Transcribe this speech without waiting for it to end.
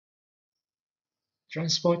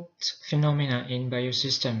Transport Phenomena in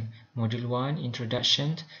Biosystem, Module 1,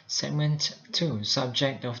 Introduction, Segment 2,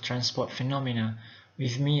 Subject of Transport Phenomena.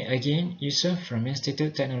 With me again, Yusuf from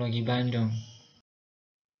Institut Teknologi Bandung.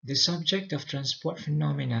 The subject of transport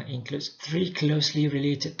phenomena includes three closely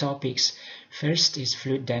related topics. First is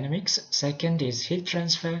fluid dynamics, second is heat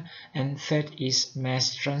transfer, and third is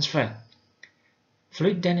mass transfer.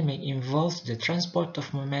 Fluid dynamics involves the transport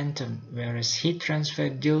of momentum, whereas heat transfer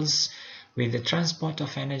deals with the transport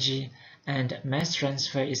of energy, and mass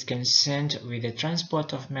transfer is concerned with the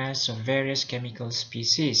transport of mass of various chemical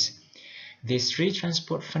species. These three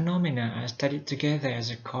transport phenomena are studied together as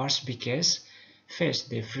a course because, first,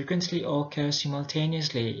 they frequently occur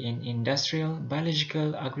simultaneously in industrial,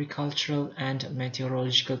 biological, agricultural, and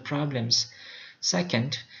meteorological problems.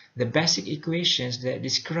 Second, the basic equations that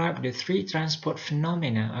describe the three transport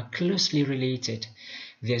phenomena are closely related.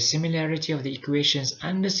 The similarity of the equations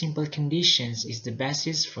under simple conditions is the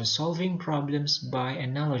basis for solving problems by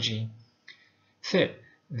analogy. Third,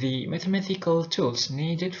 the mathematical tools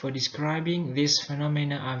needed for describing these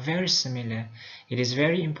phenomena are very similar. It is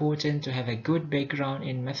very important to have a good background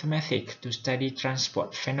in mathematics to study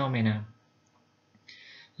transport phenomena.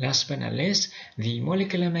 Last but not least, the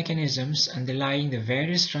molecular mechanisms underlying the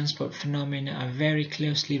various transport phenomena are very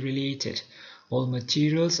closely related. All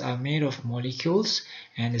materials are made of molecules,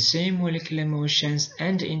 and the same molecular motions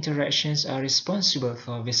and interactions are responsible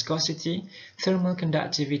for viscosity, thermal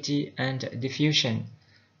conductivity, and diffusion.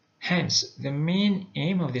 Hence, the main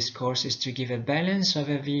aim of this course is to give a balanced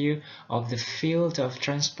overview of the field of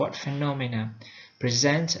transport phenomena,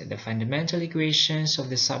 present the fundamental equations of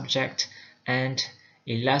the subject, and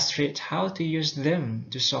illustrate how to use them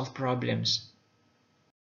to solve problems.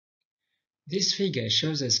 This figure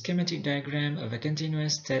shows a schematic diagram of a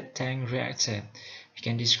continuous state tank reactor. We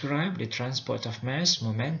can describe the transport of mass,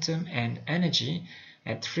 momentum, and energy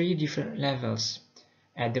at three different levels.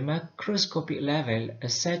 At the macroscopic level, a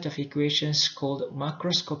set of equations called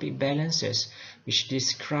macroscopic balances, which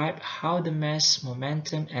describe how the mass,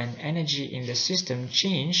 momentum, and energy in the system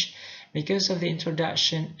change because of the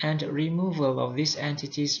introduction and removal of these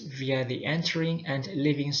entities via the entering and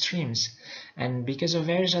leaving streams, and because of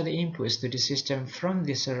various other inputs to the system from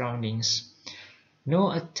the surroundings.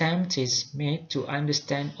 No attempt is made to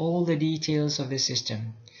understand all the details of the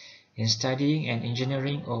system. In studying an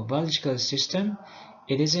engineering or biological system,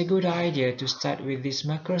 it is a good idea to start with this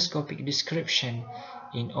macroscopic description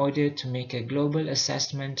in order to make a global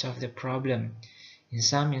assessment of the problem. In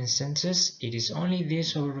some instances, it is only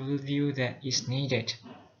this overview that is needed.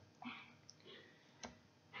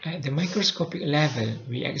 At the microscopic level,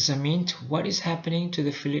 we examined what is happening to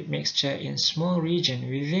the fluid mixture in small region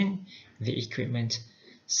within the equipment.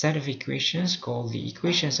 Set of equations called the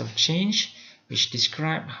equations of change, which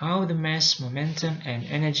describe how the mass, momentum, and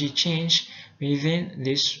energy change within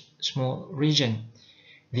this small region.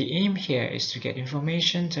 The aim here is to get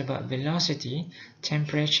information about velocity,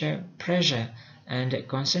 temperature, pressure, and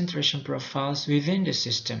concentration profiles within the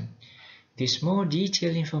system. This more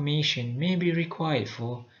detailed information may be required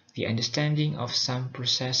for the understanding of some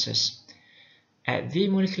processes. At the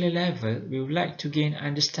molecular level, we would like to gain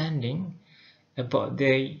understanding about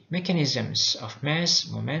the mechanisms of mass,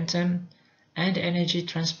 momentum, and energy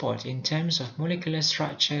transport in terms of molecular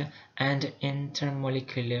structure and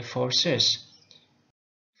intermolecular forces.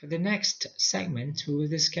 For the next segment, we will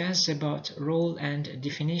discuss about role and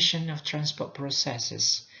definition of transport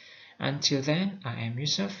processes. Until then, I am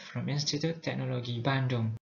Yusuf from Institut Teknologi Bandung.